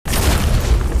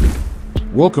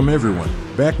Welcome everyone,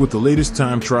 back with the latest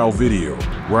time trial video,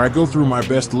 where I go through my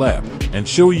best lap, and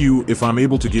show you if I'm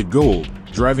able to get gold,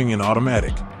 driving in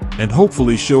automatic. And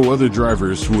hopefully show other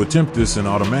drivers who attempt this in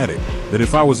automatic, that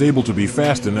if I was able to be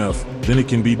fast enough, then it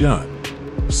can be done.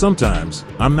 Sometimes,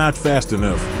 I'm not fast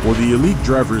enough, or the elite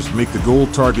drivers make the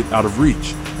gold target out of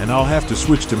reach, and I'll have to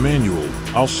switch to manual.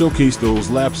 I'll showcase those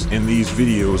laps in these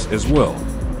videos as well.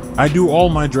 I do all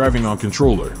my driving on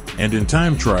controller, and in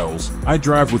time trials, I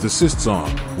drive with assists on,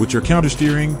 which are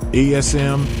countersteering,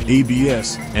 ASM,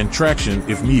 ABS, and traction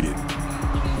if needed.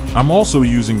 I'm also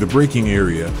using the braking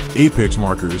area, apex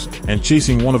markers, and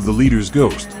chasing one of the leader's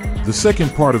ghost. The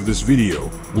second part of this video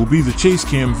will be the chase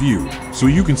cam view, so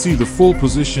you can see the full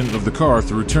position of the car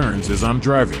through turns as I'm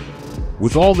driving.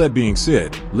 With all that being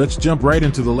said, let's jump right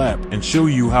into the lap and show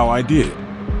you how I did.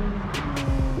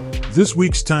 This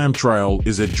week's time trial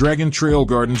is at Dragon Trail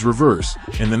Gardens Reverse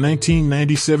in the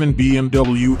 1997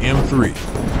 BMW M3.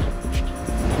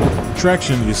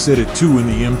 Traction is set at 2 in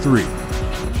the M3.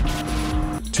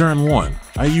 Turn 1,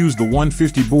 I use the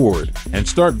 150 board and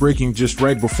start braking just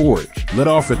right before it, let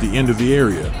off at the end of the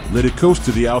area, let it coast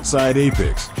to the outside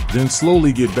apex, then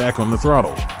slowly get back on the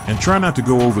throttle, and try not to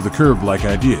go over the curb like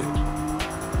I did.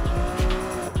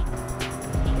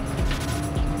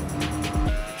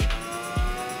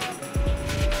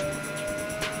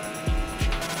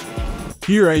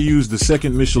 Here I use the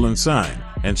second Michelin sign,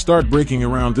 and start braking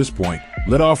around this point,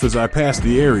 let off as I pass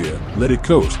the area, let it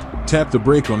coast, tap the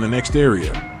brake on the next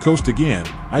area, coast again,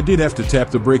 I did have to tap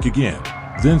the brake again,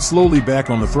 then slowly back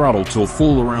on the throttle till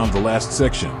full around the last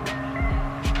section.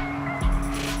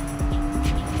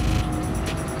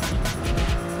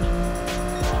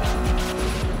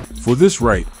 For this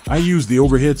right, I use the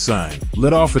overhead sign,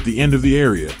 let off at the end of the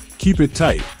area, keep it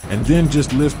tight, and then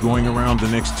just lift going around the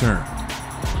next turn.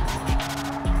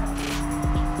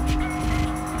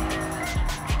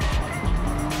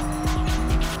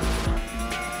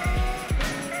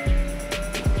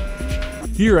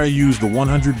 Here I use the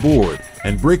 100 board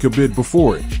and brake a bit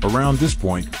before it, around this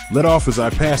point, let off as I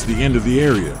pass the end of the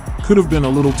area, could have been a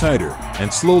little tighter,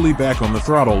 and slowly back on the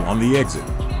throttle on the exit.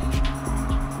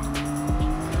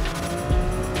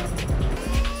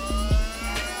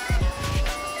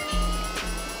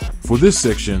 For this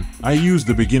section, I use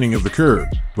the beginning of the curb,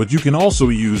 but you can also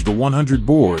use the 100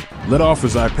 board, let off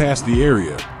as I pass the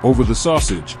area, over the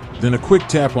sausage, then a quick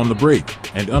tap on the brake,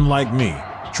 and unlike me,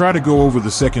 try to go over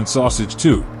the second sausage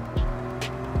too.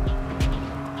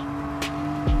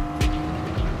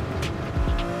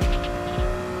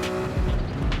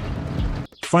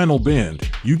 Final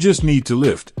bend, you just need to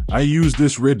lift. I use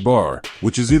this red bar,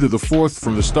 which is either the fourth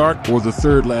from the start or the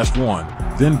third last one,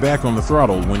 then back on the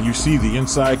throttle when you see the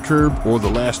inside curb or the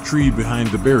last tree behind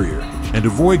the barrier, and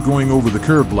avoid going over the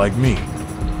curb like me.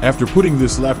 After putting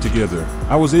this lap together,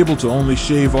 I was able to only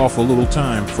shave off a little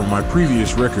time from my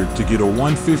previous record to get a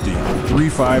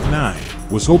 150.359.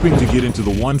 Was hoping to get into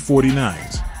the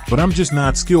 149s, but I'm just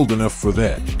not skilled enough for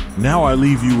that. Now I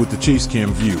leave you with the chase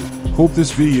cam view. Hope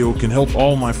this video can help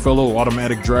all my fellow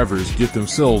automatic drivers get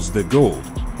themselves that gold.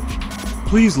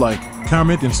 Please like,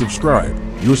 comment, and subscribe.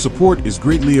 Your support is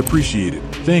greatly appreciated.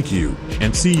 Thank you,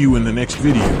 and see you in the next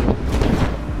video.